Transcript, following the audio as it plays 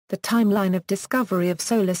The timeline of discovery of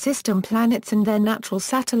solar system planets and their natural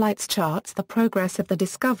satellites charts the progress of the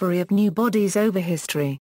discovery of new bodies over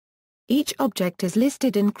history. Each object is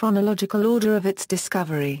listed in chronological order of its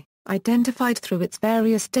discovery, identified through its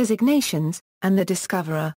various designations, and the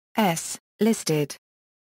discoverer, S, listed.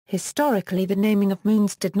 Historically, the naming of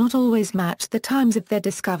moons did not always match the times of their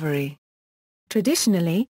discovery.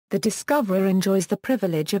 Traditionally, the discoverer enjoys the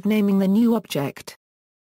privilege of naming the new object.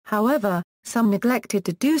 However, some neglected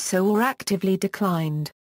to do so or actively declined.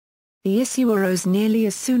 The issue arose nearly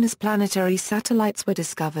as soon as planetary satellites were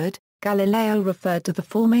discovered. Galileo referred to the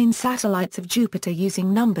four main satellites of Jupiter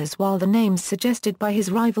using numbers, while the names suggested by his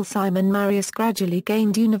rival Simon Marius gradually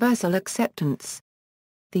gained universal acceptance.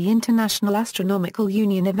 The International Astronomical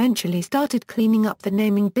Union eventually started cleaning up the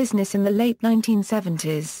naming business in the late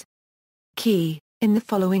 1970s. Key: in the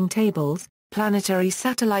following tables, planetary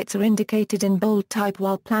satellites are indicated in bold type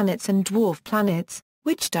while planets and dwarf planets,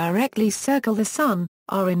 which directly circle the Sun,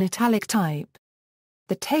 are in italic type.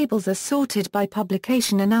 The tables are sorted by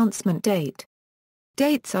publication announcement date.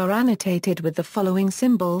 Dates are annotated with the following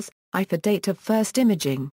symbols: I for date of first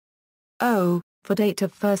imaging, O for date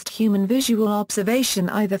of first human visual observation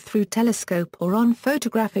either through telescope or on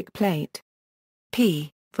photographic plate,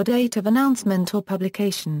 P for date of announcement or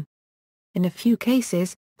publication. In a few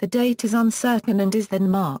cases, the date is uncertain and is then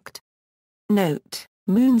marked. Note: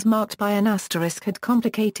 moons marked by an asterisk had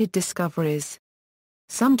complicated discoveries.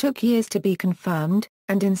 Some took years to be confirmed,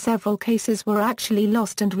 and in several cases were actually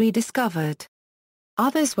lost and rediscovered.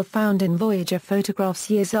 Others were found in Voyager photographs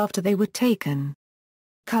years after they were taken.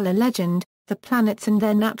 Color legend: the planets and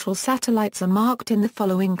their natural satellites are marked in the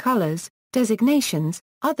following colors. Designations: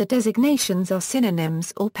 other designations are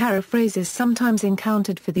synonyms or paraphrases sometimes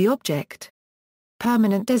encountered for the object.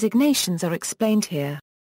 Permanent designations are explained here.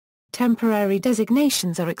 Temporary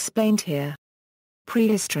designations are explained here.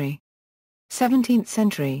 Prehistory: 17th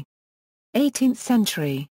century, 18th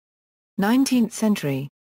century, 19th century,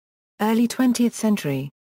 early 20th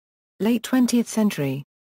century, late 20th century,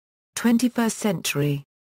 21st century,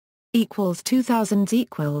 equals 2000s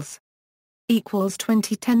equals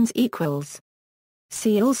 2010s equals.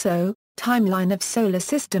 See also, timeline of solar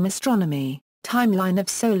system astronomy, timeline of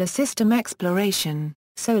solar system exploration,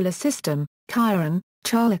 solar system, Chiron,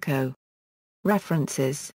 Charleco.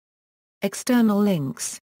 References. External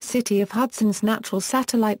links: City of Hudson's Natural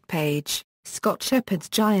Satellite page, Scott Shepherd's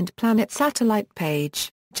Giant Planet Satellite page,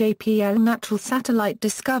 JPL Natural Satellite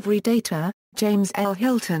Discovery Data, James L.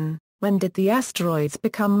 Hilton, When Did the Asteroids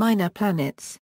Become Minor Planets?